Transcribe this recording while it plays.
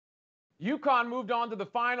UConn moved on to the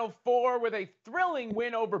Final Four with a thrilling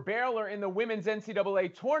win over Baylor in the women's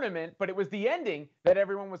NCAA Tournament, but it was the ending that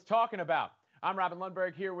everyone was talking about. I'm Robin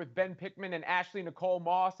Lundberg here with Ben Pickman and Ashley Nicole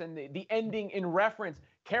Moss, and the ending in reference,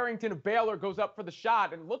 Carrington of Baylor goes up for the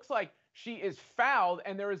shot, and it looks like she is fouled,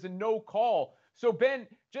 and there is a no call. So, Ben,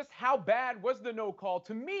 just how bad was the no call?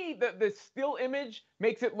 To me, the still image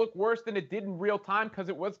makes it look worse than it did in real time because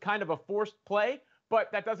it was kind of a forced play,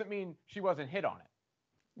 but that doesn't mean she wasn't hit on it.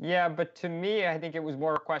 Yeah, but to me, I think it was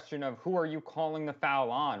more a question of who are you calling the foul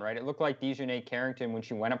on, right? It looked like DiJonai Carrington, when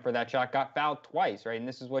she went up for that shot, got fouled twice, right? And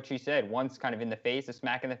this is what she said, once kind of in the face, a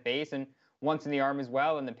smack in the face, and once in the arm as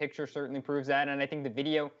well. And the picture certainly proves that. And I think the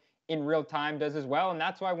video in real time does as well. And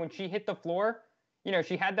that's why when she hit the floor, you know,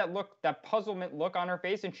 she had that look, that puzzlement look on her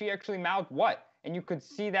face, and she actually mouthed what? And you could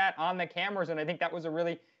see that on the cameras. And I think that was a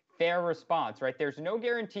really fair response, right? There's no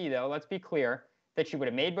guarantee, though, let's be clear, that she would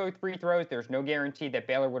have made both free throws. There's no guarantee that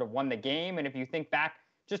Baylor would have won the game. And if you think back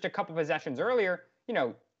just a couple possessions earlier, you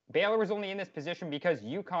know, Baylor was only in this position because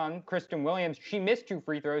UConn, Kristen Williams, she missed 2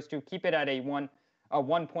 free throws to keep it at a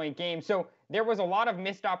one-point game. So there was a lot of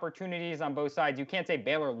missed opportunities on both sides. You can't say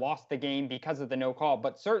Baylor lost the game because of the no call,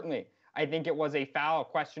 but certainly I think it was a foul, a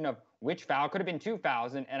question of which foul. Could have been 2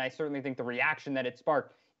 fouls, and I certainly think the reaction that it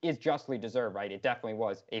sparked is justly deserved, right? It definitely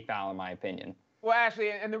was a foul in my opinion. Well, Ashley,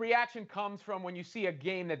 and the reaction comes from when you see a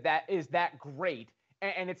game that is that great,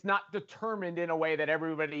 and it's not determined in a way that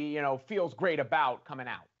everybody, you know, feels great about coming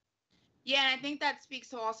out. Yeah, and I think that speaks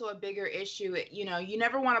to also a bigger issue. You know, you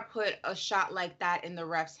never want to put a shot like that in the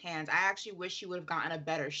ref's hands. I actually wish you would have gotten a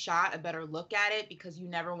better shot, a better look at it, because you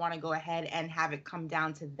never want to go ahead and have it come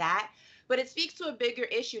down to that. But it speaks to a bigger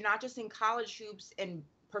issue, not just in college hoops and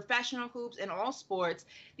professional hoops in all sports.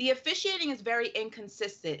 The officiating is very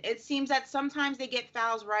inconsistent. It seems that sometimes they get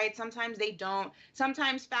fouls right, sometimes they don't.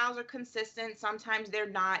 Sometimes fouls are consistent, sometimes they're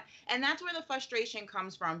not. And that's where the frustration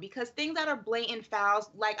comes from, because things that are blatant fouls,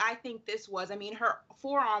 like I think this was, I mean, her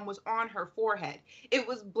forearm was on her forehead. It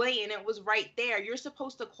was blatant, it was right there. You're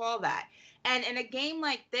supposed to call that. And in a game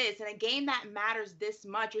like this, in a game that matters this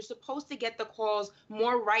much, you're supposed to get the calls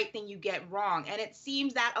more right than you get wrong. And it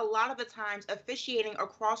seems that a lot of the times officiating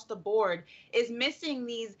across the board is missing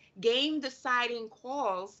these game-deciding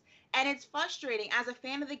calls. And it's frustrating. As a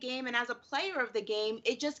fan of the game and as a player of the game,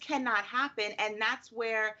 it just cannot happen. And that's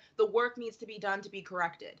where the work needs to be done to be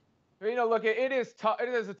corrected. You know, look, it is tough. It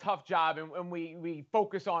is a tough job, and we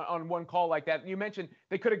focus on one call like that. You mentioned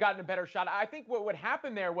they could have gotten a better shot. I think what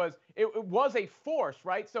happened there was it was a force,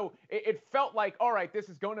 right? So it felt like, all right, this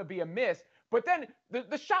is going to be a miss. But then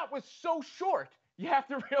the shot was so short. You have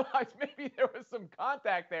to realize maybe there was some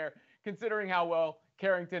contact there, considering how well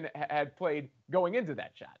Carrington had played going into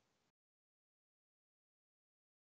that shot.